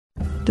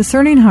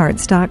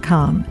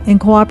DiscerningHearts.com, in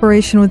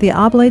cooperation with the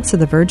Oblates of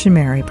the Virgin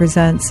Mary,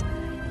 presents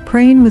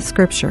Praying with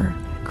Scripture,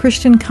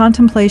 Christian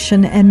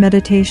Contemplation and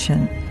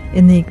Meditation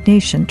in the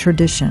Ignatian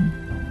Tradition,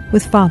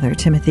 with Father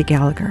Timothy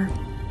Gallagher.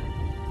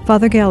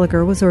 Father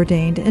Gallagher was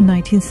ordained in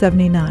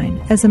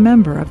 1979 as a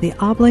member of the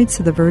Oblates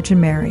of the Virgin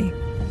Mary.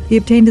 He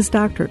obtained his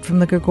doctorate from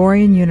the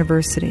Gregorian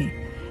University,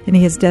 and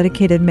he has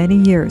dedicated many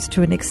years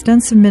to an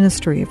extensive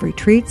ministry of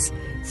retreats,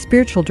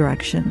 spiritual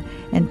direction,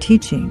 and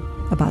teaching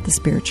about the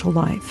spiritual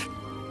life.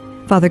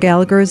 Father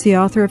Gallagher is the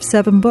author of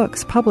 7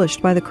 books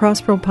published by the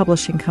Crossroad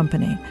Publishing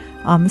Company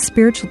on the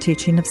spiritual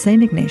teaching of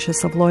St.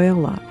 Ignatius of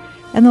Loyola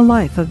and the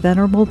life of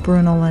Venerable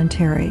Bruno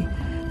Lanteri,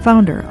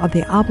 founder of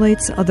the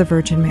Oblates of the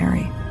Virgin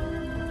Mary.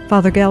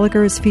 Father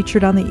Gallagher is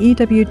featured on the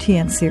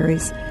EWTN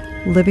series,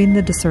 Living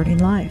the Discerning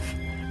Life.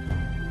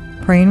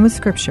 Praying with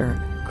Scripture,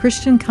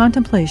 Christian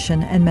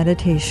Contemplation and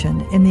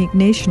Meditation in the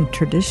Ignatian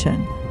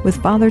Tradition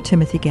with Father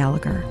Timothy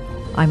Gallagher.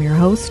 I'm your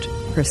host,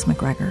 Chris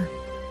McGregor.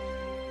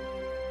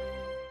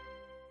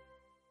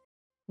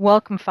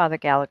 Welcome, Father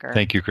Gallagher.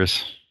 Thank you,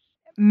 Chris.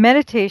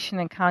 Meditation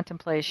and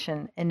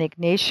Contemplation, an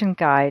Ignatian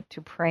Guide to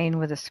Praying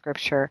with the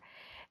Scripture.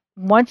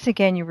 Once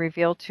again, you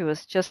reveal to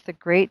us just the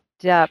great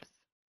depth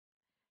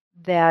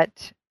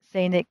that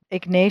St.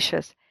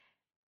 Ignatius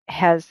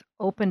has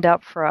opened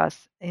up for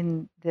us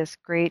in this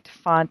great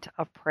font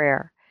of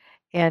prayer.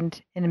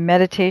 And in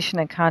meditation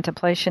and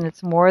contemplation,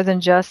 it's more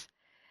than just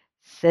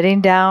sitting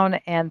down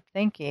and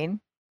thinking.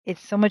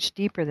 It's so much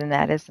deeper than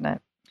that, isn't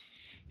it?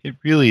 It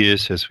really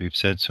is, as we've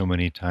said so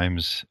many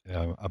times,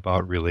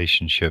 about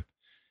relationship.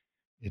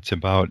 It's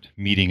about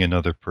meeting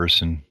another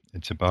person.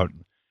 It's about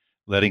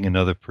letting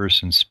another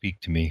person speak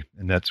to me.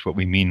 And that's what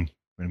we mean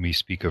when we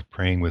speak of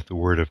praying with the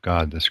Word of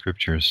God, the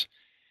Scriptures.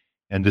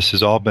 And this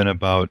has all been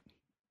about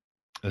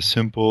a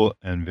simple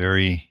and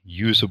very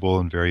usable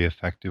and very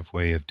effective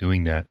way of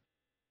doing that.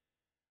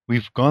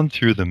 We've gone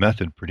through the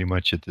method pretty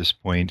much at this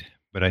point,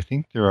 but I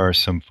think there are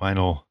some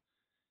final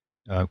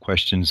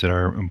questions that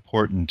are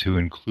important to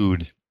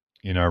include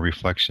in our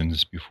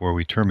reflections before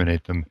we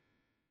terminate them.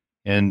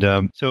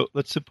 And so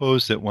let's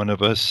suppose that one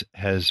of us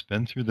has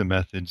been through the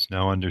methods,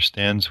 now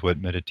understands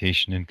what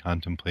meditation and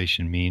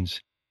contemplation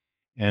means,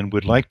 and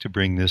would like to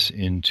bring this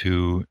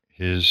into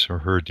his or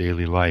her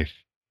daily life.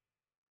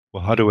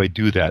 Well, how do I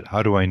do that?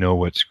 How do I know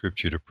what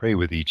scripture to pray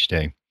with each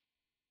day?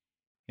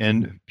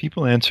 And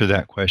people answer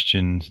that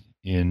question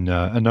in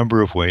a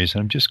number of ways.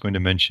 I'm just going to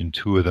mention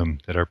 2 of them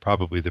that are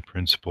probably the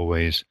principal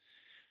ways.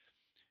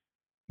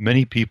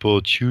 Many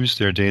people choose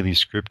their daily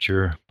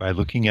scripture by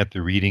looking at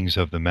the readings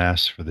of the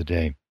Mass for the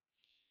day.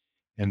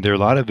 And there are a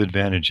lot of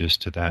advantages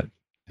to that.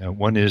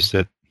 One is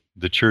that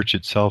the Church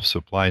itself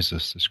supplies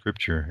us the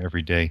scripture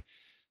every day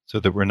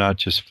so that we're not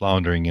just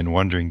floundering and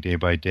wondering day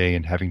by day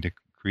and having to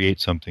create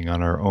something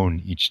on our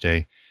own each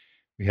day.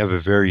 We have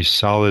a very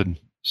solid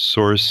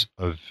source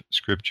of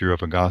scripture,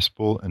 of a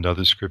gospel and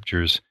other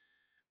scriptures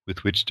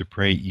with which to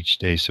pray each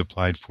day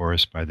supplied for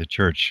us by the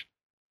Church.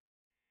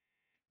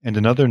 And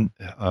another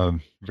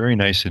very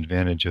nice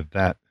advantage of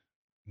that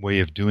way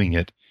of doing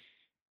it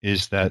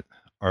is that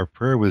our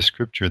prayer with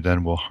Scripture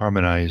then will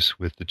harmonize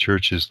with the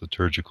Church's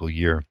liturgical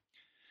year.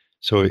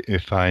 So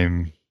if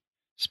I'm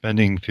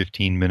spending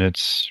 15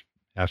 minutes,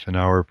 half an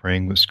hour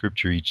praying with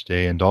Scripture each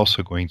day and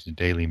also going to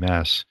daily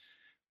Mass,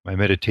 my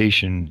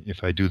meditation,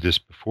 if I do this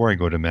before I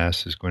go to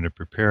Mass, is going to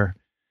prepare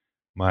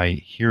my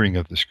hearing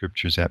of the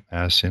Scriptures at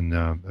Mass in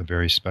a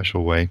very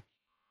special way.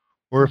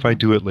 Or if I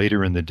do it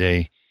later in the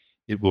day,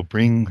 it will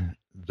bring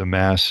the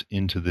Mass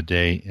into the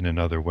day in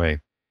another way.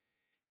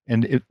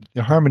 And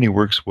the harmony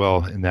works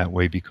well in that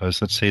way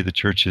because, let's say the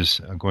Church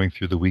is going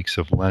through the weeks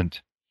of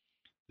Lent.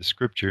 The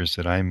scriptures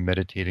that I'm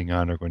meditating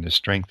on are going to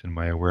strengthen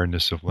my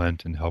awareness of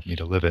Lent and help me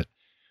to live it.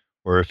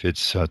 Or if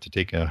it's, to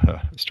take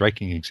a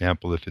striking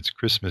example, if it's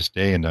Christmas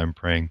Day and I'm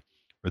praying,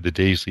 or the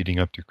days leading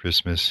up to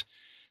Christmas,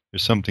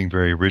 there's something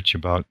very rich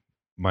about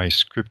my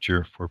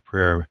scripture for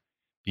prayer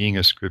being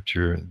a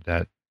scripture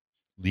that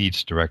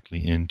leads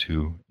directly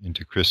into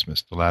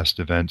Christmas, the last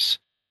events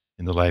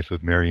in the life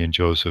of Mary and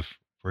Joseph,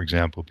 for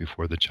example,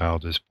 before the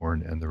child is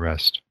born, and the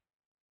rest.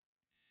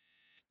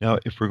 Now,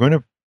 if we're going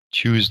to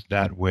choose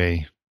that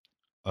way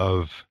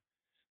of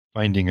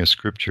finding a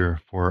scripture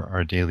for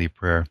our daily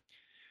prayer,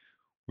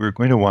 we're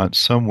going to want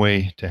some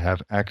way to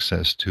have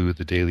access to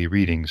the daily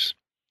readings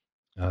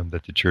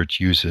that the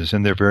Church uses,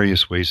 and there are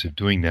various ways of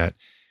doing that.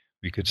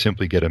 We could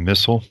simply get a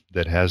missal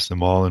that has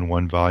them all in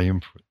one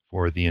volume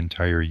for the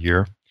entire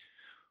year.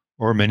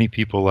 Or many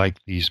people like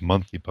these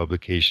monthly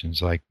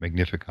publications like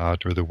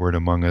Magnificat or The Word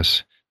Among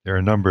Us. There are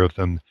a number of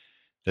them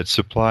that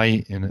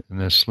supply in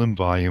a slim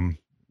volume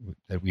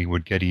that we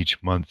would get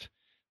each month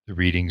the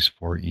readings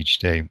for each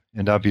day.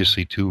 And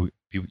obviously, too,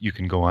 you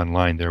can go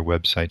online. There are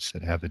websites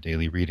that have the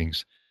daily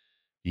readings.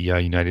 The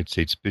United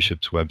States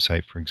Bishop's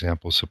website, for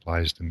example,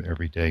 supplies them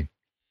every day.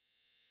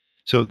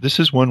 So this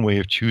is one way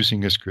of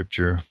choosing a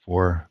scripture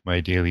for my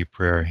daily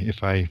prayer.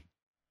 If I,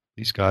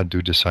 please God,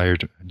 do desire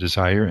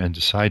and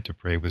decide to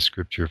pray with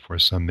scripture for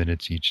some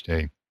minutes each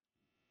day.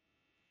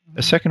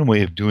 A second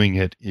way of doing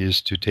it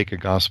is to take a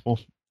gospel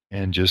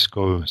and just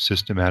go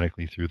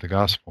systematically through the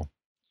gospel.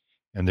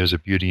 And there's a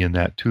beauty in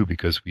that too,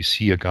 because we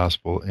see a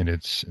gospel in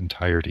its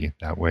entirety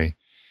that way.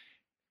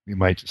 We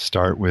might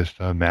start with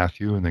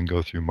Matthew and then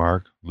go through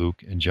Mark,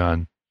 Luke, and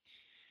John.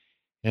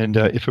 And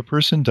if a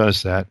person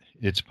does that,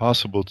 it's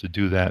possible to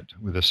do that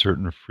with a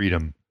certain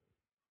freedom.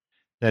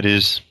 That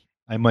is,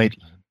 I might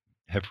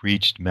have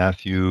reached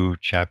Matthew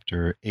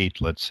chapter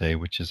 8, let's say,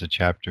 which is a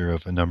chapter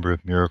of a number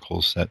of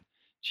miracles that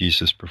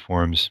Jesus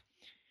performs.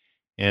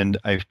 And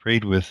I've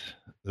prayed with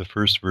the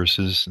first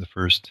verses, the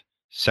first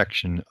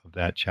section of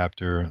that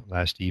chapter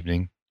last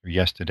evening or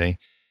yesterday.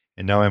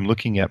 And now I'm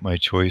looking at my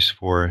choice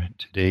for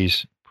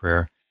today's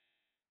prayer.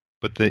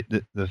 But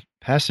the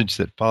passage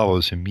that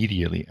follows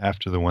immediately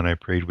after the one I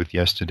prayed with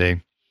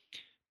yesterday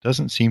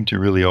doesn't seem to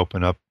really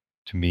open up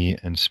to me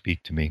and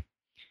speak to me.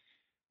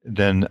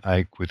 Then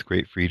I, with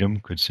great freedom,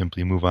 could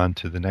simply move on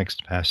to the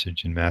next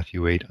passage in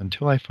Matthew 8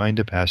 until I find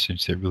a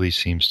passage that really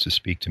seems to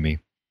speak to me,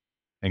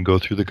 and go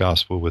through the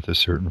gospel with a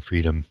certain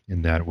freedom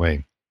in that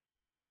way.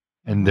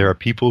 And there are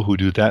people who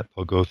do that.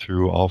 They'll go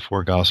through all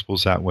four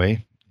gospels that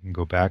way and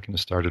go back and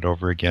start it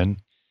over again,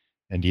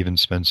 and even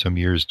spend some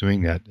years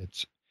doing that.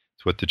 It's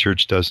what the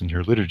church does in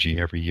her liturgy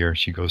every year.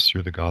 She goes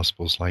through the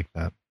gospels like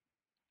that.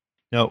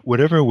 Now,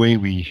 whatever way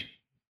we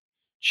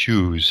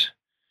choose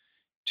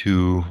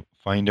to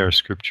find our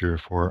scripture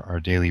for our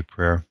daily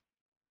prayer,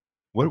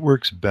 what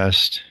works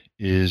best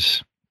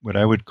is what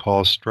I would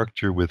call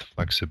structure with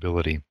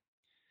flexibility.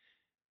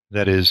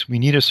 That is, we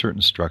need a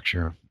certain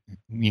structure.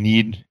 We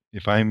need,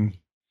 if I'm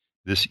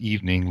this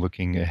evening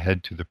looking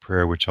ahead to the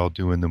prayer, which I'll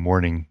do in the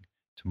morning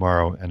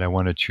tomorrow, and I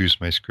want to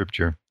choose my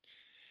scripture,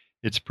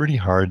 it's pretty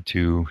hard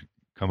to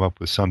come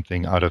up with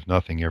something out of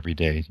nothing every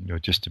day,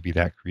 just to be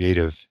that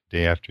creative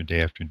day after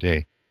day after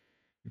day.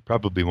 You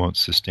probably won't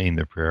sustain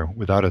the prayer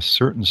without a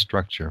certain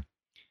structure.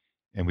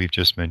 And we've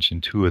just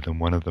mentioned two of them,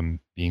 one of them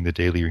being the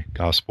daily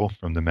gospel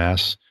from the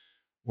Mass,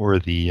 or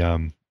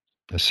the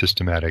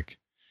systematic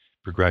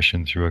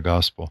progression through a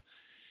gospel.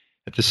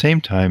 At the same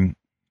time,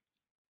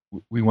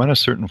 we want a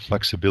certain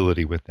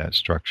flexibility with that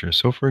structure.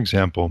 So, for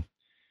example,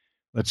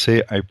 let's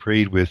say I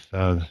prayed with,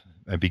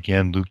 I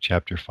began Luke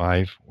chapter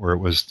 5, or it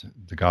was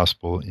the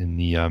gospel in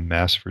the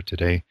Mass for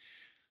today,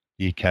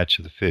 the catch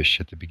of the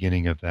fish at the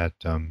beginning of that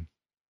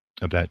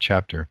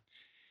chapter.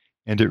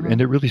 And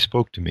it really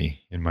spoke to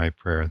me in my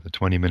prayer, the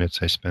 20 minutes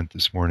I spent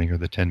this morning or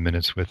the 10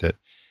 minutes with it.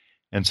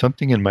 And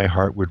something in my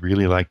heart would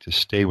really like to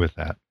stay with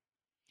that.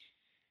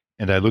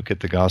 And I look at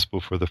the gospel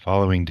for the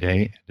following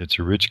day, and it's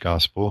a rich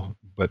gospel,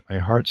 but my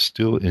heart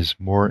still is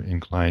more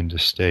inclined to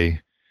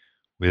stay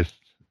with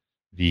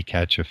the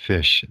catch of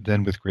fish.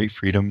 Then with great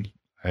freedom,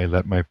 I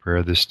let my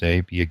prayer this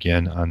day be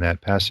again on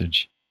that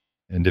passage.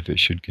 And if it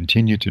should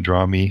continue to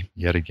draw me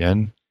yet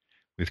again,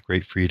 with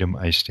great freedom,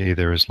 I stay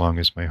there as long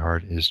as my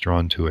heart is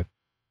drawn to it.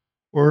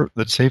 Or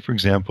let's say, for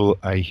example,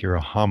 I hear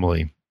a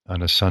homily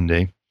on a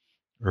Sunday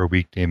or a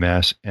weekday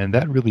Mass, and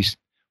that really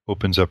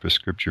opens up a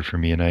scripture for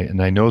me,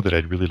 and I know that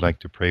I'd really like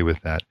to pray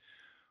with that.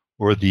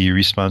 Or the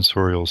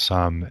responsorial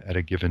psalm at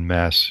a given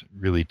Mass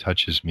really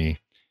touches me,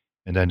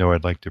 and I know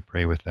I'd like to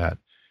pray with that.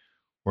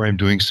 Or I'm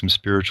doing some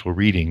spiritual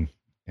reading,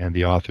 and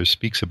the author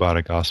speaks about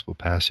a gospel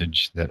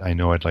passage that I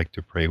know I'd like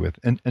to pray with,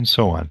 and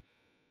so on.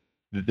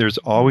 There's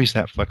always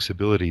that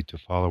flexibility to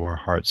follow our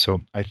heart.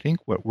 So I think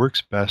what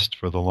works best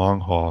for the long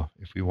haul,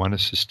 if we want to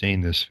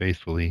sustain this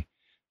faithfully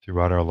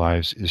throughout our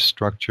lives, is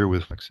structure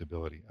with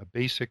flexibility. A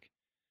basic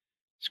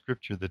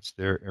scripture that's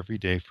there every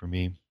day for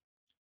me,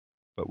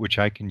 but which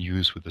I can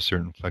use with a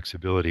certain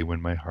flexibility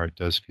when my heart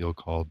does feel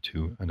called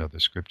to another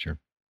scripture.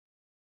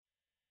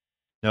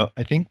 Now,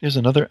 I think there's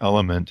another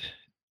element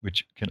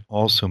which can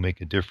also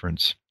make a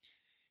difference.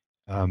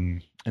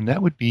 And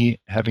that would be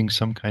having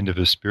some kind of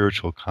a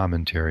spiritual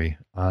commentary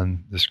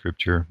on the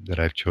scripture that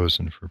I've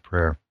chosen for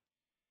prayer.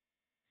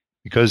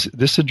 Because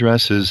this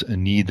addresses a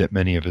need that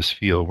many of us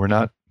feel. We're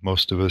not,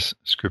 most of us,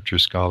 scripture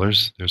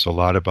scholars. There's a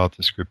lot about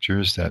the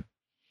scriptures that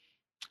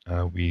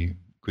we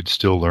could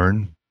still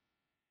learn.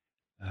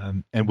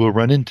 And we'll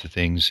run into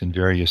things in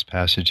various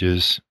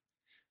passages,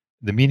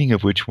 the meaning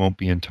of which won't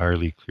be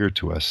entirely clear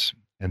to us.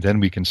 And then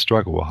we can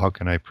struggle. Well, how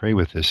can I pray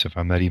with this if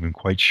I'm not even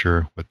quite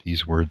sure what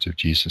these words of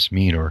Jesus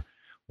mean, or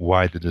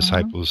why the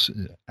disciples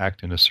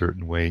act in a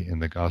certain way in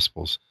the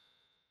Gospels?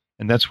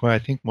 And that's why I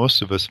think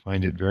most of us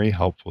find it very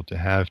helpful to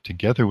have,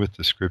 together with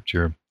the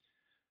scripture,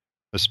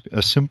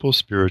 a simple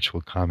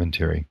spiritual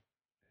commentary.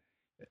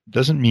 It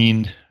doesn't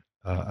mean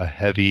a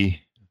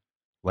heavy,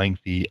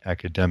 lengthy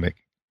academic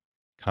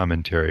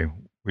commentary,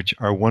 which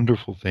are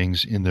wonderful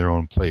things in their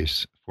own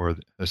place for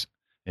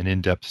an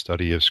in-depth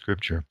study of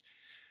scripture.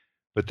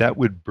 But that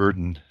would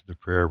burden the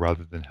prayer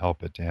rather than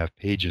help it, to have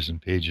pages and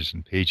pages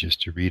and pages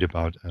to read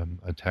about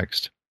a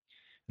text.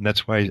 And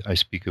that's why I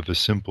speak of a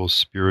simple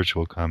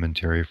spiritual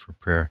commentary for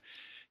prayer.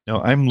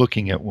 Now, I'm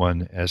looking at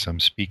one as I'm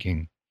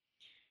speaking,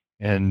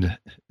 and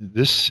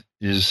this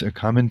is a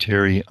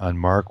commentary on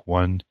Mark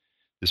 1,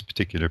 this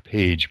particular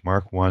page,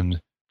 Mark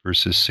 1,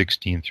 verses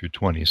 16 through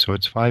 20. So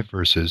it's 5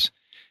 verses.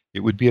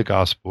 It would be a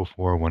gospel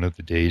for one of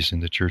the days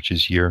in the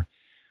church's year.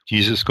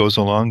 Jesus goes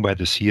along by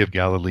the Sea of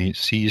Galilee,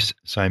 sees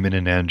Simon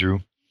and Andrew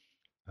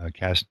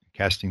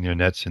casting their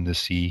nets in the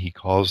sea. He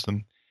calls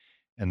them,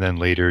 and then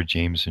later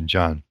James and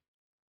John.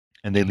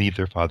 And they leave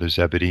their father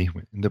Zebedee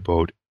in the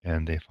boat,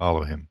 and they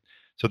follow him.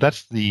 So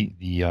that's the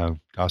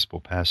gospel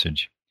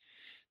passage.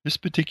 This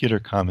particular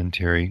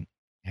commentary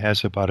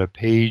has about a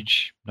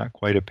page, not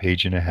quite a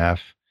page and a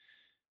half,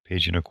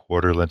 page and a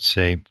quarter, let's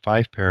say,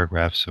 5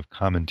 paragraphs of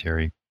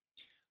commentary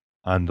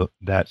on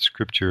that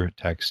scripture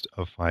text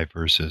of 5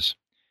 verses.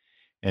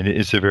 And it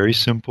is a very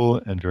simple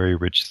and very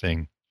rich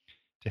thing.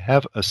 To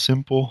have a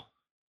simple,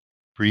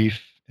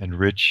 brief, and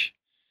rich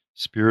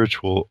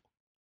spiritual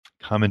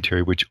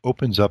commentary which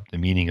opens up the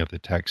meaning of the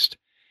text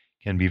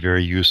can be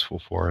very useful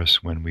for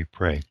us when we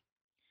pray.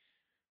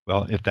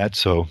 Well, if that's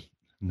so,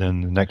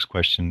 then the next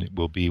question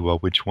will be, well,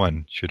 which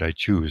one should I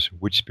choose?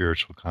 Which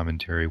spiritual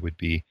commentary would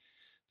be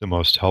the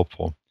most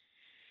helpful?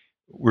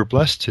 We're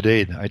blessed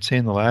today. I'd say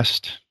in the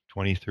last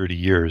 20, 30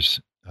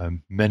 years,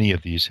 many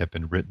of these have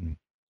been written.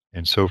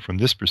 And so from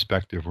this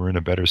perspective, we're in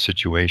a better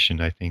situation,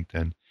 I think,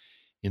 than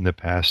in the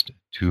past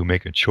to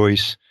make a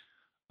choice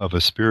of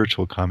a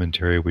spiritual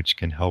commentary which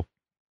can help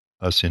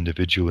us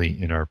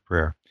individually in our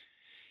prayer.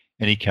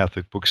 Any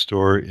Catholic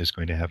bookstore is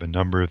going to have a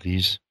number of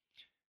these.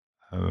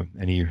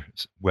 Any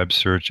web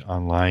search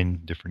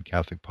online, different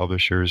Catholic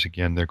publishers,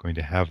 again, they're going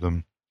to have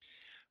them.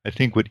 I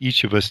think what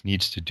each of us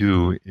needs to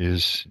do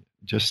is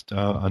just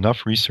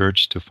enough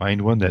research to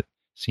find one that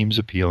seems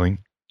appealing,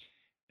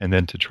 and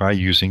then to try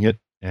using it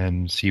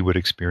and see what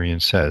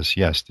experience says.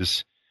 Yes,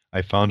 this,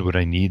 I found what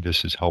I need.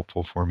 This is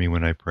helpful for me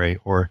when I pray.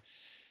 Or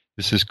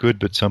this is good,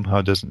 but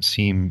somehow doesn't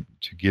seem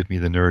to give me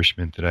the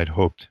nourishment that I'd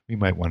hoped. We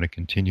might want to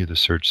continue the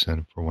search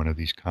then for one of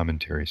these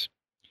commentaries.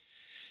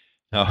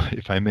 Now,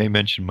 if I may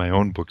mention my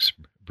own books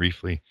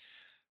briefly,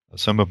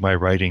 some of my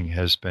writing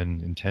has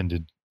been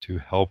intended to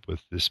help with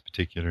this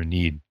particular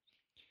need.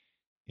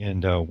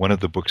 And one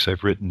of the books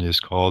I've written is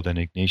called An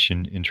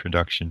Ignatian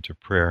Introduction to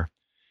Prayer.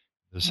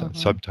 The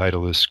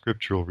subtitle is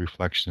Scriptural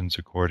Reflections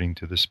According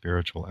to the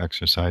Spiritual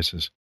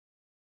Exercises.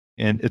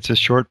 And it's a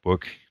short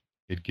book.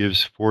 It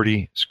gives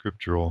 40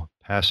 scriptural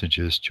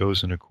passages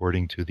chosen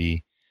according to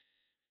the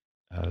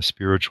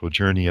spiritual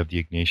journey of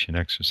the Ignatian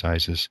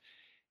exercises,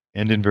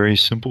 and in very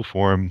simple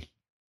form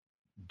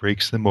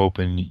breaks them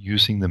open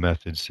using the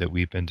methods that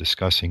we've been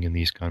discussing in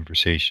these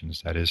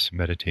conversations, that is,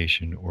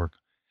 meditation or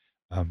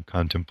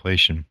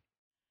contemplation.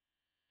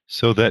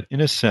 So that, in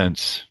a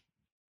sense,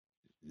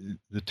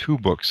 the 2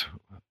 books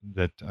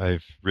that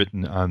I've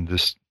written on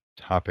this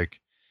topic,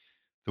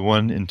 the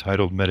one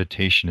entitled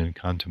Meditation and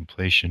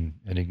Contemplation,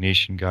 An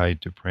Ignatian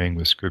Guide to Praying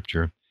with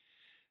Scripture,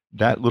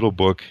 that little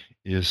book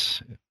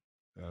is,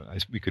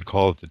 we could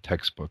call it the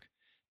textbook.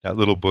 That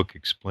little book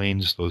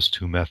explains those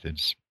 2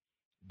 methods,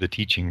 the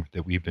teaching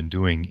that we've been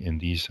doing in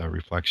these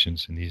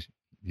reflections, in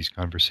these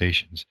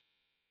conversations.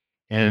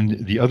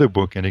 And the other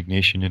book, An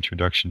Ignatian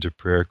Introduction to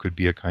Prayer, could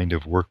be a kind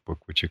of workbook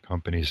which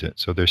accompanies it.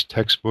 So there's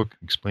textbook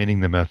explaining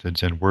the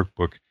methods and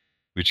workbook,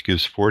 which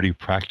gives 40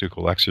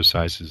 practical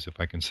exercises, if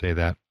I can say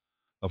that,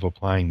 of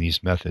applying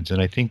these methods.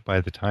 And I think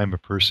by the time a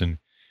person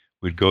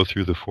would go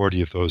through the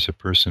 40 of those, a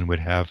person would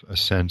have a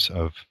sense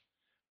of,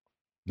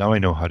 now I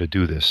know how to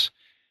do this.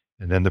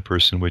 And then the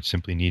person would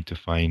simply need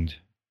to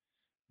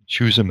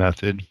choose a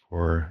method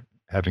for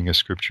having a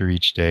scripture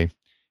each day.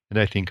 And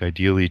I think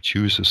ideally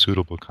choose a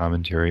suitable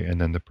commentary, and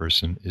then the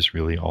person is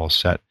really all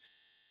set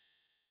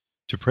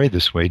to pray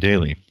this way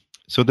daily.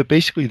 So that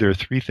basically there are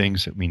 3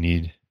 things that we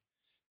need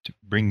to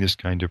bring this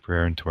kind of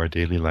prayer into our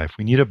daily life.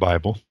 We need a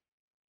Bible,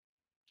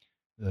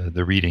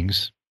 the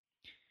readings.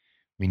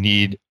 We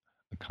need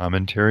a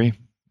commentary,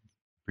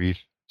 brief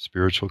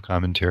spiritual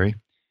commentary,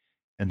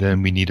 and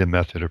then we need a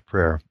method of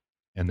prayer.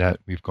 And that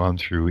we've gone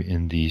through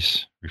in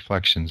these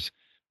reflections,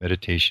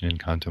 meditation and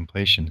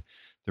contemplation.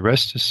 The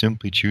rest is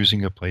simply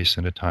choosing a place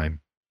and a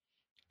time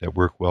that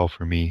work well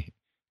for me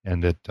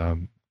and that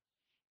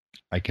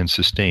I can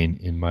sustain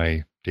in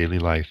my daily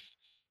life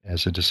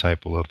as a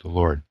disciple of the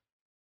Lord.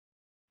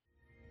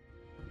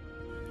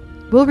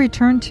 We'll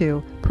return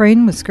to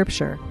Praying with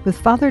Scripture with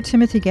Father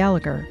Timothy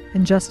Gallagher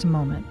in just a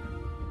moment.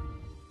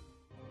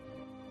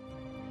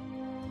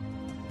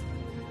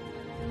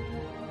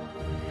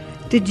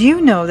 Did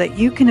you know that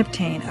you can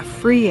obtain a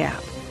free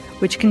app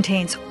which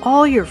contains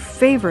all your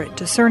favorite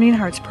Discerning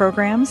Hearts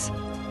programs?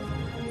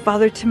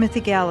 Father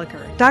Timothy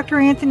Gallagher, Dr.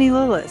 Anthony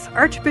Lillis,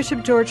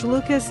 Archbishop George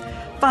Lucas,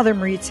 Father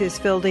Mauritius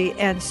Fildi,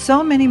 and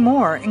so many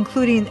more,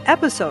 including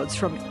episodes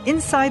from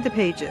Inside the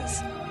Pages,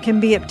 can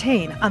be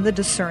obtained on the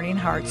Discerning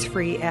Hearts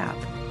free app.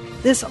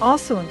 This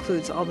also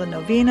includes all the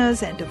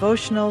novenas and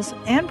devotionals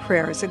and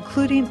prayers,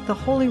 including the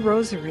Holy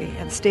Rosary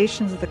and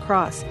Stations of the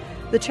Cross,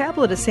 the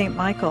Chaplet of St.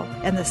 Michael,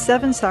 and the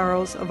 7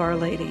 Sorrows of Our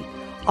Lady,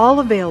 all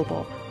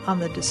available on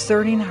the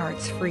Discerning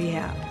Hearts free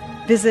app.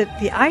 Visit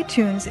the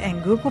iTunes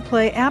and Google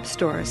Play app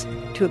stores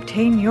to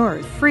obtain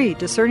your free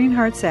Discerning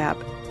Hearts app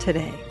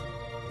today.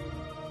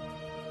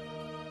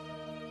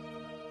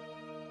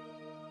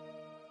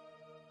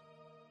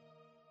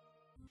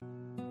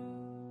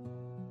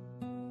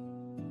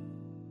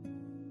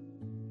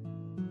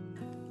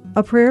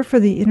 A prayer for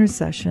the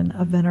intercession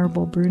of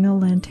Venerable Bruno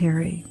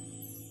Lanteri.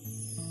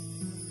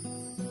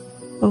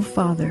 O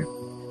Father,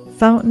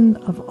 fountain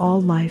of all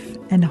life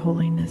and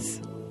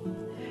holiness,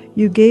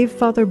 you gave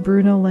Father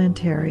Bruno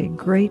Lanteri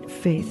great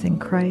faith in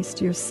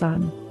Christ your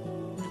Son,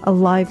 a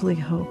lively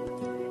hope,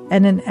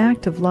 and an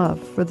active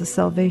love for the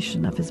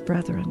salvation of his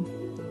brethren.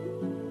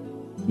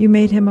 You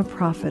made him a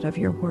prophet of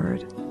your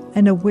word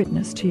and a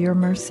witness to your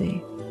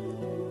mercy.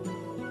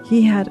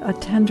 He had a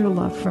tender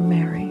love for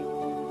Mary,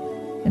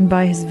 and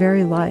by his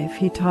very life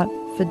he taught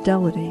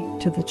fidelity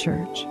to the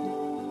Church.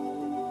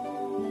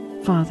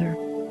 Father,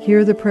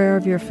 hear the prayer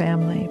of your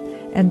family,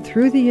 and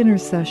through the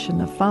intercession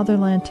of Father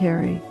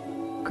Lanteri,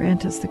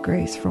 grant us the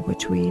grace for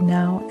which we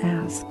now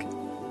ask.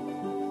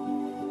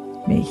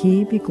 May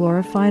he be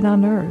glorified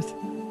on earth,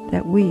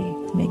 that we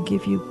may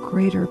give you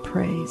greater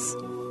praise.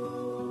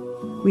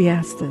 We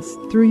ask this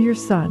through your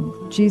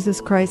Son, Jesus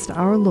Christ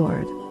our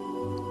Lord.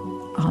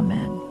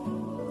 Amen.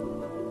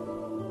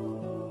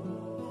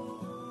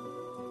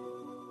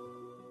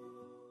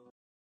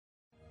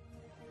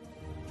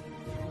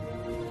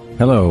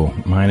 Hello,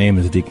 my name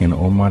is Deacon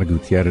Omar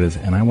Gutierrez,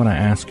 and I want to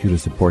ask you to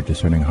support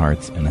Discerning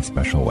Hearts in a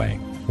special way.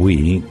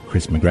 We,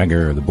 Chris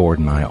McGregor, the board,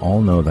 and I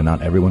all know that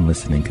not everyone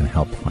listening can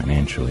help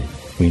financially.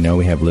 We know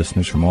we have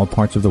listeners from all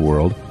parts of the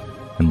world,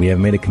 and we have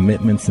made a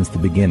commitment since the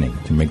beginning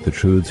to make the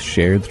truths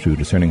shared through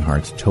Discerning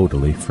Hearts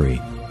totally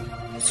free.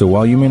 So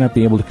while you may not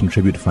be able to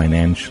contribute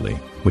financially,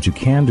 what you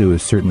can do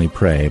is certainly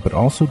pray, but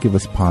also give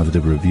us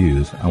positive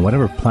reviews on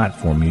whatever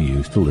platform you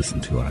use to listen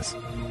to us.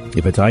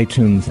 If it's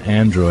iTunes,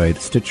 Android,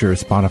 Stitcher, or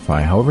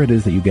Spotify, however it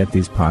is that you get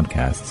these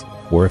podcasts,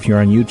 or if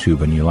you're on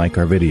YouTube and you like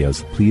our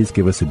videos, please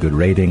give us a good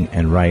rating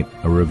and write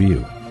a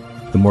review.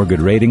 The more good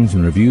ratings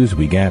and reviews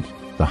we get,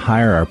 the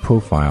higher our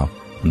profile,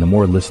 and the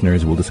more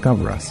listeners will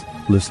discover us,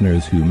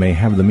 listeners who may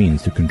have the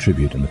means to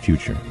contribute in the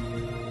future.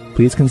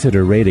 Please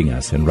consider rating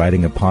us and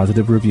writing a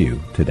positive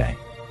review today.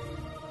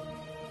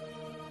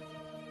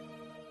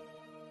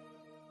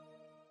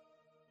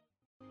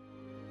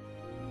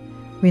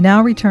 We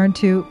now return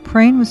to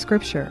Praying with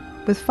Scripture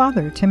with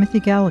Father Timothy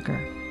Gallagher.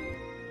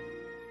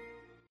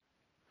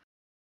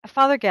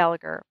 Father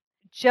Gallagher,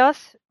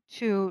 just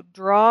to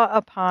draw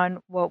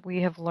upon what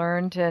we have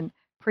learned in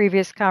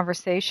previous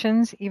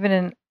conversations,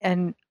 even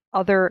in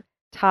other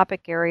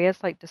topic areas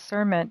like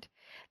discernment,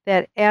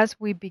 that as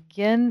we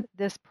begin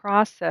this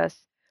process,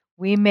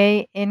 we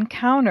may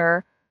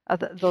encounter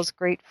those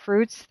great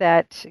fruits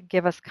that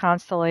give us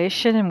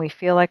consolation, and we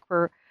feel like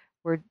we're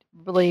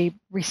really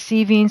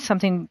receiving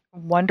something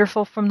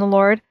wonderful from the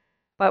Lord.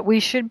 But we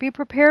should be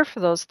prepared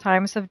for those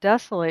times of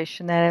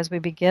desolation, that as we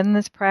begin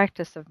this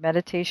practice of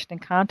meditation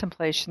and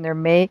contemplation, there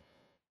may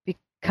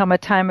become a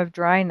time of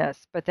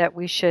dryness, but that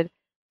we should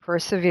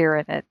persevere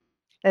in it.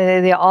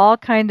 They all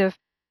kind of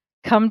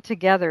come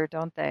together,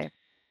 don't they?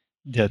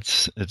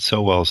 It's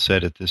so well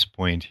said at this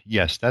point.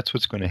 Yes, that's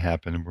what's going to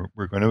happen.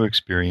 We're going to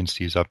experience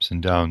these ups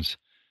and downs,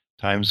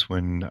 times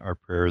when our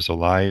prayer is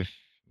alive,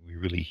 we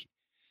really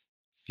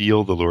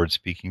feel the Lord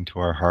speaking to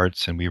our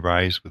hearts, and we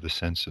rise with a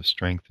sense of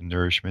strength and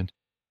nourishment.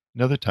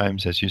 And other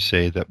times, as you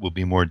say, that will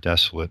be more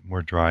desolate,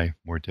 more dry,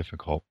 more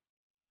difficult.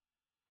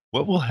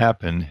 What will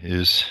happen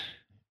is,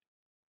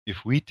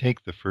 if we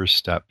take the first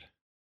step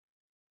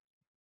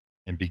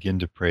and begin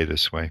to pray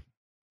this way,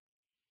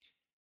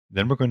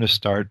 then we're going to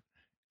start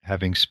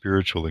having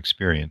spiritual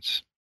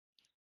experience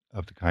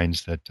of the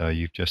kinds that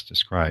you've just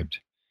described.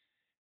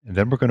 And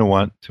then we're going to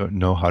want to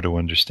know how to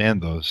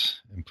understand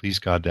those. And please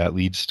God, that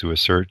leads to a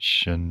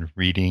search and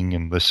reading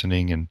and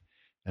listening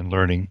and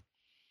learning.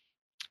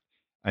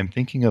 I'm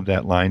thinking of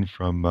that line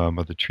from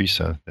Mother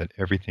Teresa, that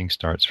everything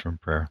starts from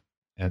prayer.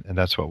 And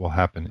that's what will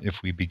happen.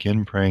 If we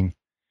begin praying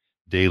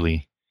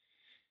daily,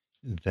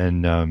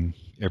 then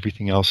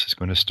everything else is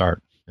going to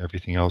start.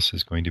 Everything else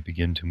is going to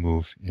begin to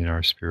move in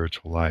our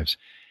spiritual lives.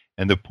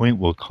 And the point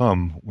will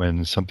come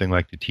when something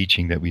like the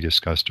teaching that we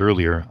discussed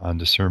earlier on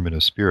discernment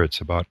of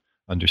spirits, about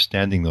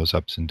understanding those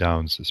ups and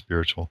downs, the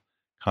spiritual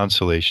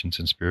consolations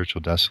and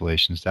spiritual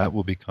desolations, that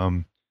will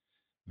become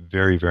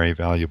very, very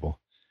valuable,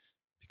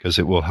 because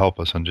it will help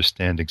us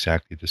understand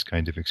exactly this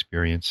kind of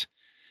experience,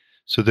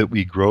 so that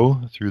we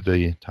grow through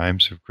the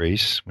times of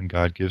grace when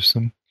God gives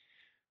them,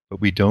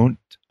 but we don't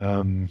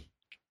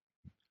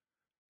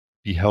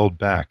be held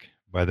back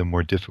by the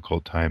more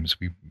difficult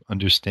times. We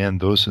understand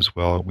those as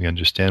well. We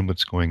understand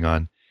what's going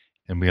on,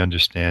 and we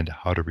understand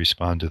how to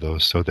respond to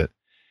those, so that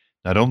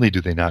not only do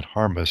they not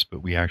harm us,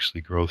 but we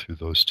actually grow through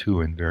those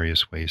too in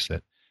various ways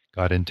that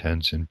God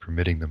intends in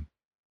permitting them.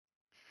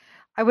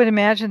 I would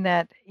imagine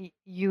that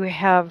you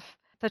have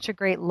such a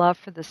great love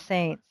for the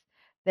saints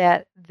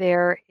that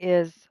there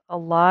is a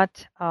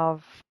lot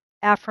of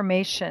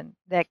affirmation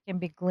that can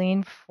be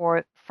gleaned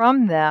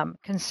from them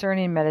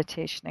concerning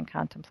meditation and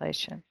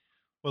contemplation.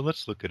 Well,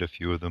 let's look at a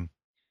few of them.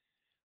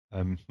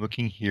 I'm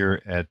looking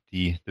here at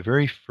the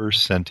very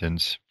first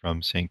sentence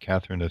from St.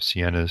 Catherine of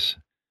Siena's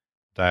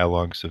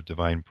Dialogues of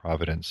Divine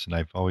Providence, and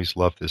I've always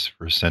loved this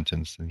first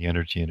sentence and the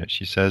energy in it.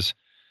 She says,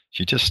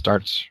 she just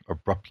starts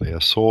abruptly. A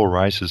soul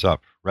rises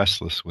up,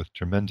 restless with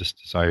tremendous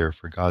desire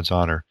for God's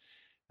honor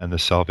and the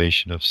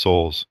salvation of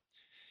souls.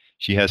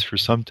 She has for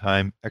some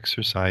time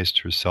exercised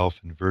herself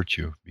in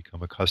virtue,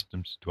 become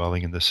accustomed to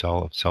dwelling in the cell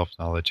of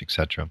self-knowledge,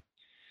 etc.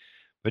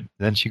 But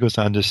then she goes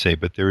on to say,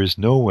 but there is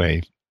no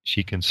way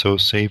she can so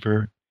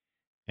savor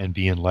and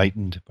be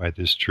enlightened by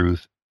this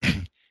truth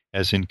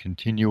as in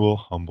continual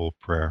humble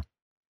prayer.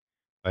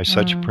 By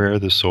such prayer,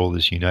 the soul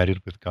is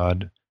united with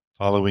God,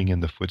 following in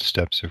the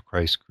footsteps of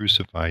Christ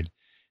crucified,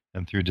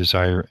 and through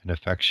desire and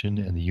affection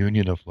and the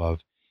union of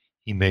love,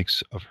 he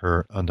makes of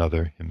her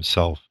another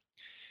himself.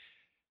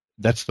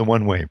 That's the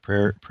one way.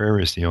 Prayer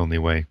is the only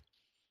way,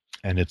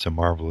 and it's a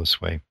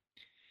marvelous way.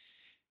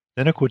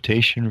 Then a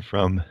quotation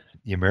from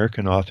the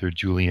American author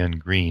Julian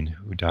Green,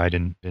 who died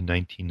in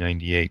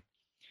 1998.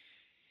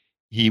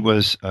 He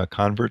was a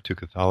convert to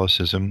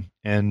Catholicism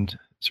and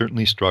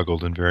certainly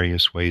struggled in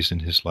various ways in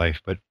his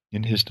life, but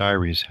in his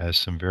diaries has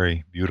some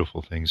very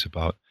beautiful things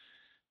about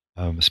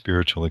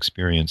spiritual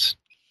experience.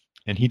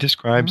 And he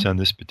describes on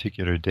this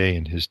particular day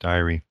in his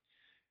diary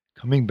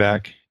coming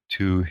back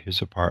to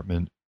his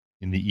apartment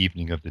in the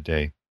evening of the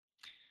day.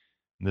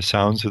 And the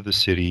sounds of the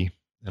city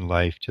and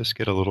life just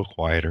get a little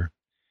quieter.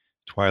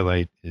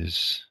 Twilight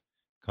is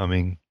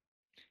coming.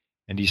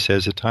 And he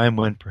says, a time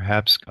when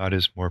perhaps God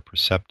is more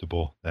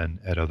perceptible than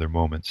at other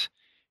moments.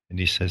 And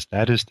he says,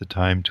 that is the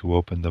time to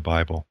open the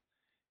Bible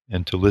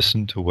and to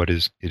listen to what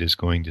it is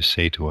going to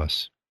say to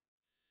us.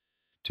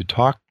 To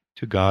talk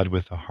to God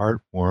with a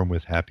heart warm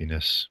with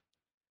happiness.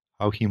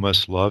 How he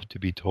must love to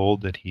be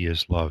told that he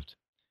is loved.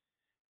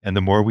 And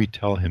the more we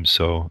tell him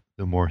so,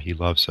 the more he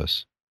loves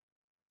us.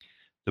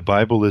 The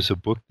Bible is a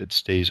book that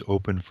stays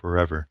open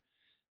forever,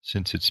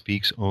 since it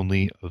speaks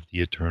only of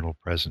the eternal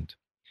present.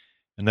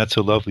 And that's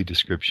a lovely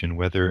description,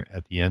 whether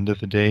at the end of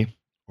the day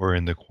or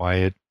in the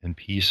quiet and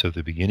peace of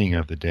the beginning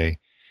of the day,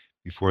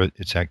 before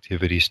its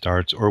activity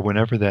starts, or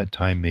whenever that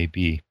time may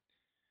be.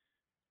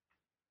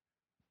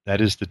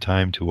 That is the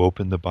time to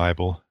open the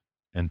Bible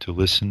and to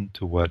listen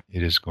to what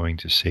it is going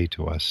to say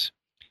to us.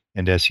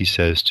 And as he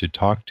says, to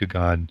talk to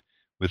God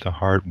with a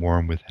heart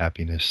warm with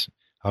happiness,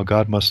 how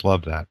God must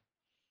love that,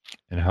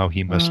 and how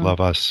he must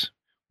love us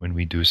when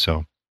we do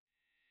so.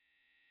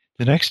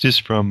 The next is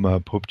from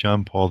Pope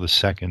John Paul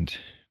II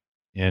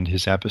and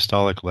his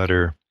apostolic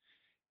letter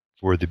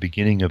for the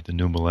beginning of the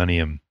new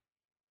millennium.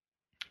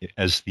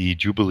 As the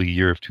Jubilee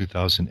year of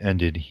 2000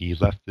 ended, he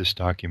left this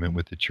document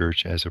with the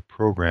Church as a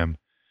program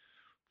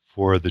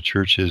for the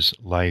Church's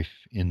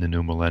life in the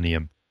new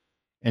millennium.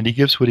 And he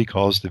gives what he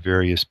calls the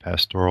various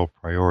pastoral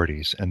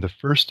priorities. And the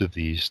first of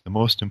these, the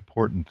most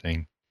important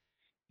thing,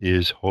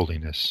 is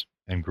holiness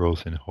and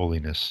growth in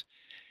holiness.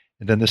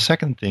 And then the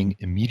second thing,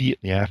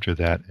 immediately after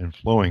that and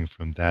flowing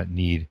from that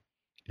need,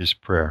 is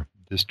prayer.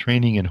 This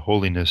training in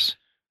holiness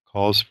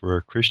calls for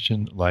a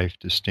Christian life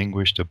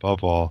distinguished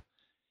above all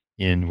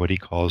in what he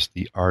calls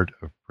the art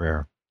of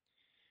prayer.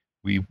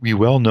 We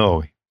well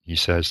know, he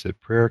says,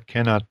 that prayer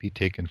cannot be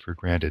taken for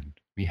granted.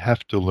 We have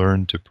to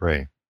learn to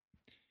pray.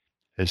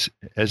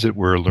 As it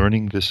were,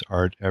 learning this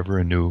art ever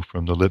anew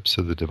from the lips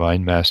of the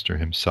Divine Master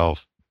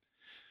himself,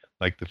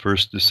 like the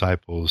first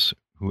disciples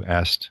who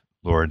asked,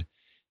 Lord,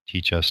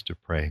 teach us to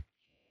pray.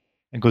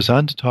 And goes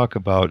on to talk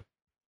about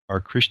our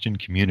Christian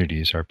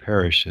communities, our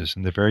parishes,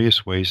 and the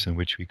various ways in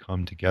which we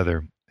come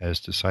together as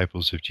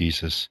disciples of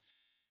Jesus,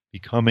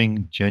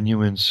 becoming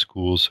genuine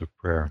schools of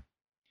prayer,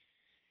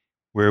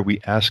 where we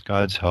ask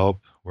God's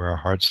help, where our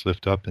hearts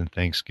lift up in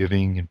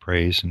thanksgiving and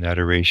praise and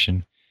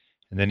adoration.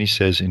 And then he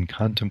says, in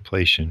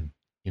contemplation,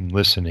 in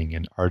listening,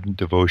 in ardent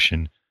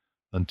devotion,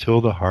 until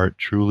the heart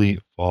truly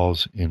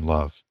falls in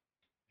love.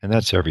 And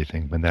that's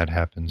everything when that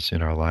happens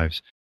in our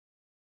lives.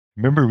 I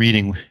remember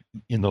reading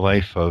in the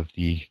life of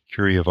the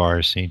Curé of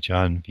Ars, St.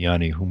 John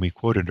Vianney, whom we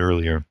quoted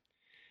earlier,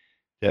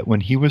 that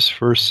when he was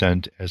first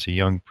sent as a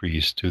young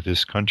priest to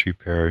this country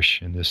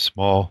parish in this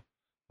small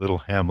little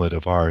hamlet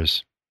of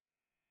Ars,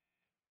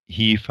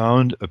 he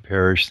found a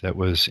parish that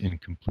was in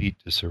complete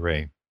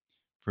disarray.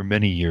 For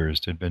many years,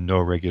 there had been no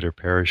regular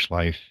parish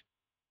life,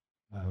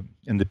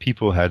 and the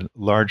people had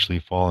largely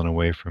fallen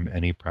away from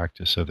any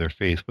practice of their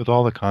faith, with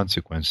all the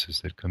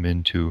consequences that come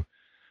into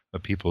a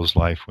people's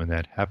life when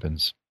that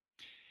happens.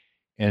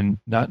 And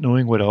not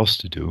knowing what else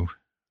to do,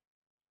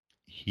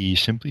 he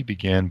simply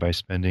began by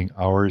spending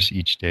hours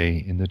each day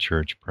in the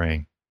church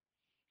praying,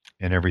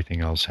 and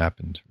everything else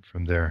happened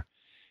from there.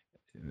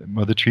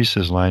 Mother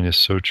Teresa's line is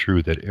so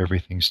true, that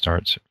everything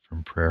starts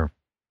from prayer.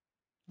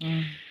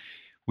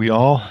 We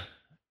all,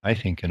 I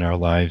think, in our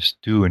lives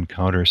do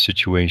encounter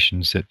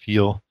situations that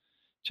feel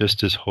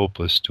just as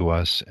hopeless to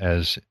us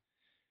as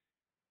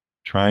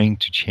trying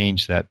to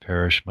change that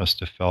parish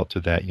must have felt to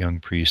that young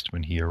priest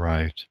when he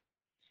arrived,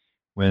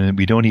 when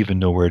we don't even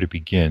know where to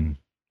begin,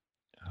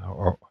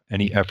 or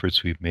any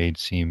efforts we've made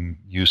seem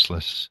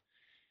useless.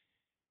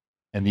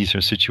 And these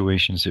are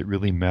situations that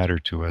really matter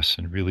to us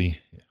and really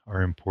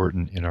are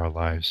important in our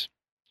lives.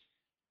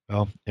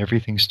 Well,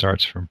 everything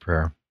starts from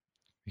prayer.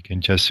 We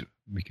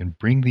can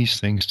bring these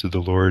things to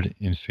the Lord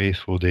in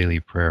faithful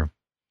daily prayer.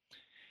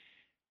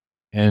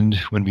 And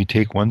when we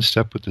take one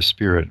step with the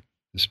Spirit,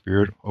 The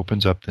Spirit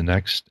opens up the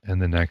next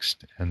and the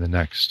next and the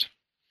next.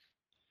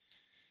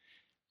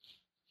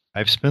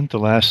 I've spent the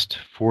last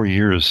 4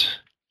 years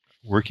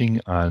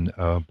working on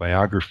a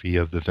biography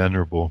of the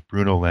Venerable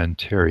Bruno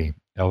Lanteri,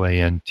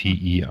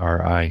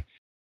 Lanteri,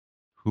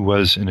 who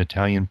was an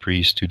Italian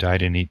priest who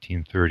died in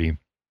 1830.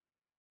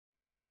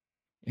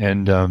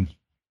 And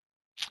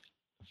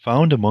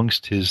found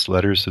amongst his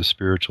letters of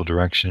spiritual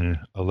direction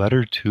a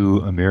letter to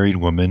a married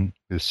woman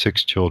with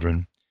 6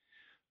 children,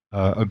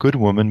 a good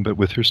woman, but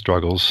with her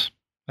struggles,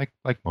 like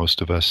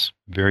most of us,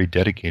 very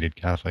dedicated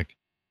Catholic.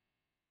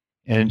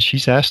 And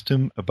she's asked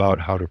him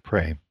about how to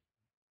pray.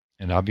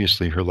 And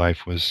obviously her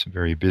life was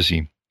very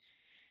busy.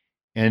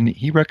 And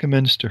he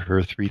recommends to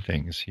her 3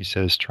 things. He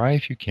says, try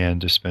if you can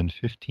to spend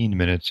 15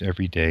 minutes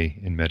every day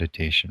in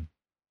meditation,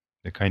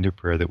 the kind of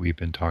prayer that we've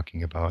been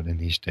talking about in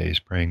these days,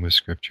 praying with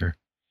Scripture.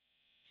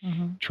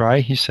 Mm-hmm.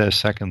 Try, he says,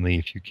 secondly,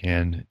 if you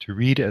can, to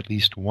read at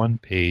least 1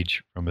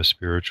 page from a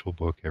spiritual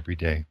book every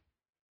day.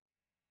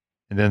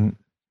 And then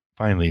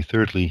finally,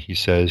 thirdly, he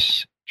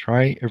says,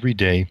 try every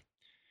day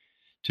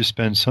to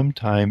spend some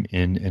time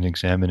in an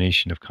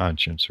examination of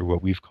conscience, or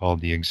what we've called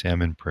the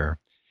examen prayer,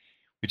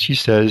 which he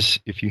says,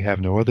 if you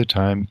have no other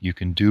time, you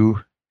can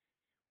do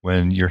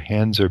when your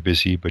hands are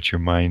busy, but your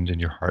mind and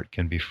your heart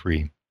can be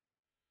free.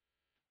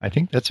 I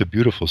think that's a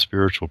beautiful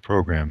spiritual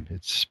program.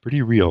 It's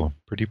pretty real,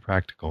 pretty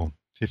practical.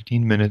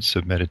 15 minutes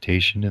of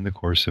meditation in the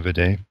course of a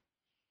day,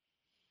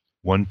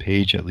 1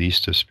 page at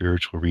least of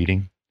spiritual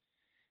reading,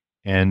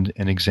 and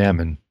an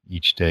examen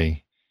each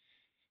day.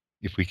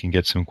 If we can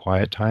get some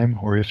quiet time,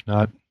 or if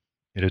not,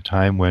 at a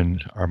time when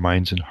our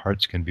minds and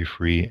hearts can be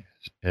free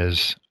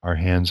as our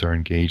hands are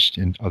engaged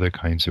in other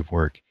kinds of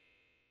work.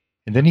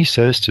 And then he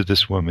says to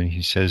this woman,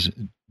 he says,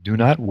 do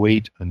not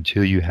wait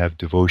until you have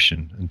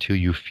devotion, until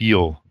you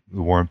feel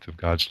the warmth of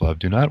God's love.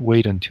 Do not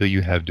wait until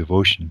you have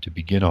devotion to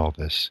begin all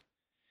this.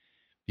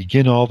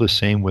 Begin all the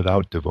same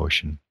without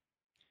devotion,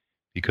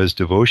 because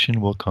devotion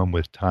will come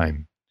with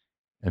time,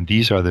 and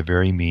these are the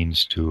very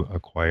means to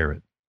acquire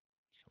it.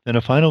 Then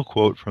a final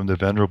quote from the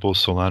Venerable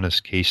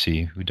Solanus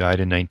Casey, who died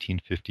in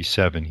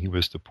 1957. He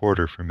was the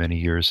porter for many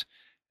years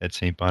at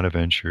St.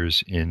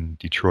 Bonaventure's in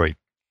Detroit.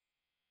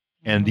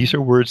 And these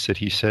are words that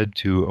he said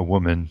to a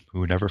woman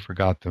who never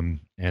forgot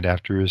them, and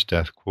after his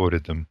death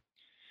quoted them.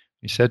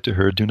 He said to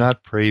her, do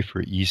not pray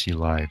for easy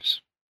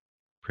lives.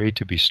 Pray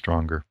to be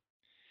stronger.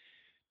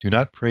 Do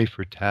not pray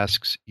for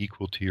tasks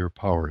equal to your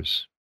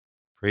powers.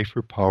 Pray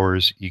for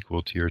powers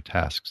equal to your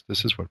tasks.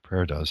 This is what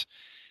prayer does.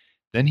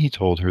 Then he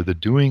told her, the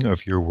doing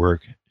of your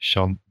work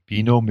shall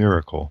be no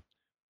miracle,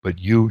 but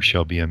you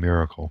shall be a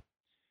miracle.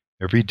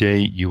 Every day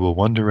you will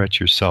wonder at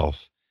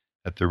yourself,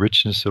 at the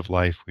richness of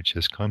life which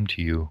has come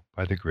to you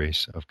by the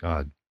grace of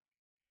God.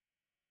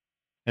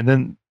 And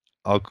then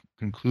I'll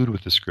conclude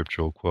with the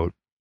scriptural quote,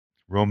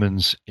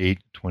 Romans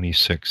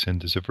 8:26,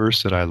 and it's a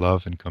verse that I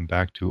love and come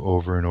back to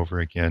over and over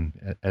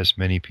again, as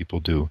many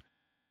people do.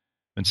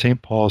 When St.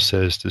 Paul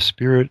says, the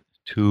Spirit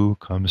too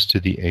comes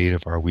to the aid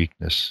of our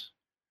weakness,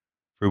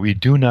 for we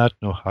do not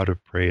know how to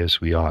pray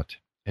as we ought.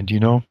 And you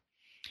know,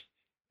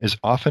 as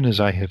often as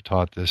I have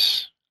taught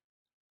this,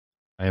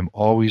 I am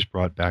always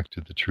brought back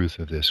to the truth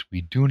of this.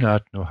 We do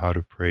not know how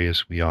to pray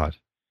as we ought.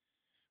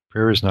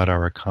 Prayer is not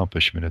our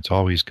accomplishment, it's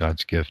always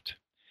God's gift.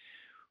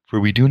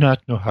 For we do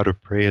not know how to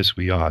pray as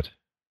we ought,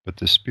 but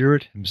the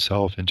Spirit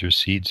himself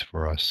intercedes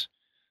for us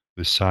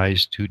with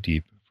sighs too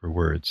deep for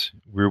words.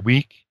 We're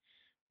weak,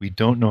 we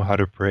don't know how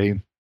to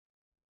pray.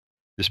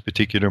 This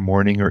particular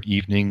morning or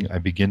evening, I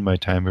begin my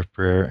time of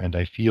prayer and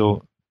I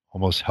feel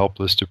almost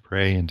helpless to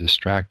pray and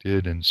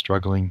distracted and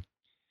struggling,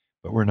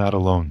 but we're not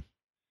alone.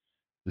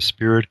 The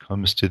Spirit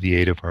comes to the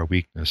aid of our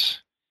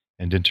weakness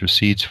and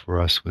intercedes for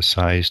us with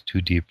sighs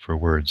too deep for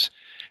words.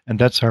 And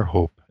that's our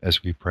hope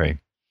as we pray.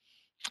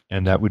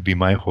 And that would be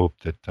my hope,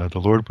 that the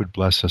Lord would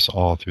bless us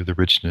all through the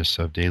richness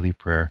of daily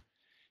prayer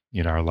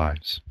in our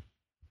lives.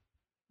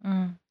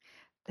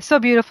 So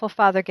beautiful,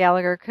 Father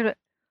Gallagher. Could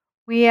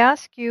we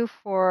ask you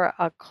for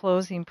a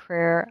closing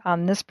prayer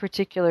on this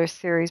particular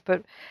series,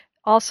 but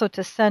also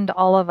to send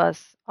all of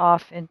us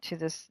off into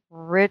this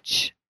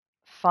rich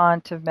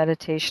font of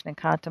meditation and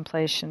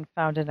contemplation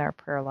found in our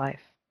prayer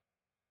life?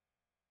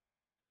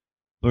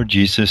 Lord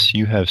Jesus,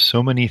 you have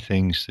so many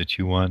things that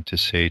you want to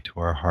say to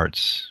our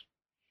hearts.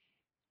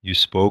 You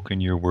spoke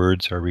and your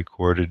words are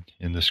recorded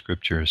in the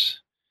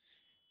scriptures,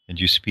 and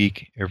you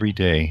speak every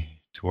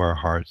day to our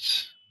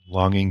hearts,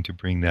 longing to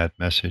bring that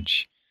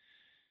message,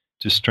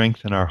 to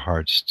strengthen our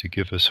hearts, to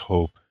give us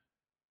hope,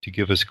 to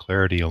give us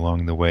clarity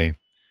along the way.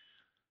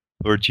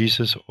 Lord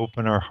Jesus,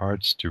 open our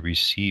hearts to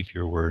receive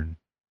your word,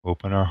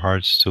 open our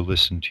hearts to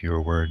listen to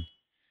your word,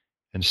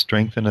 and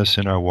strengthen us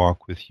in our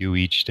walk with you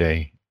each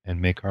day, and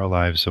make our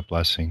lives a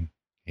blessing.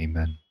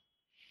 Amen.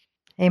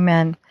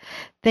 Amen.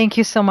 Thank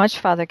you so much,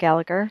 Father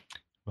Gallagher.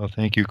 Well,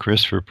 thank you,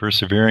 Chris, for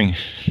persevering.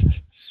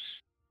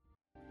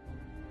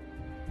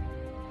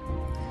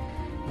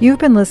 You've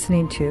been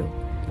listening to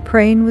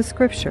Praying with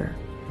Scripture,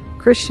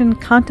 Christian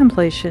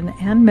Contemplation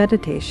and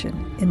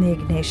Meditation in the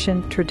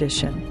Ignatian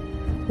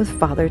Tradition with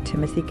Father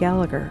Timothy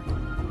Gallagher.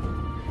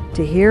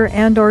 To hear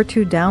and or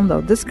to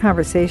download this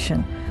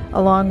conversation,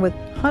 along with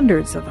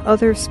hundreds of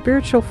other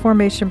spiritual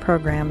formation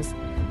programs,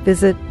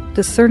 visit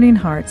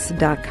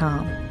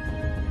discerninghearts.com.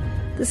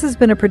 This has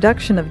been a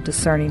production of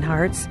Discerning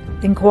Hearts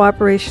in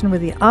cooperation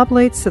with the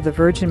Oblates of the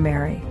Virgin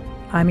Mary.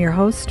 I'm your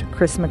host,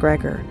 Chris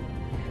McGregor.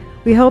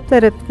 We hope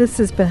that if this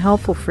has been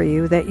helpful for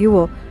you, that you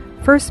will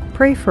first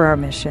pray for our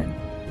mission,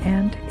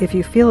 and if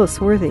you feel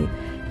us worthy,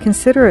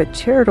 consider a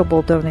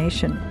charitable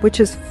donation, which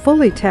is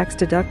fully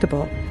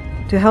tax-deductible,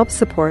 to help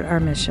support our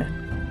mission.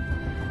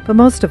 But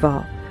most of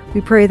all,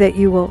 we pray that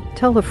you will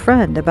tell a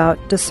friend about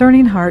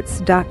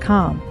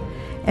discerninghearts.com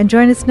and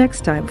join us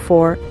next time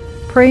for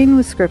Praying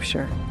with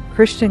Scripture,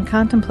 Christian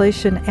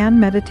Contemplation and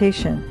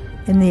Meditation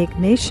in the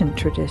Ignatian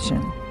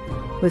Tradition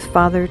with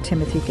Father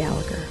Timothy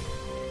Gallagher.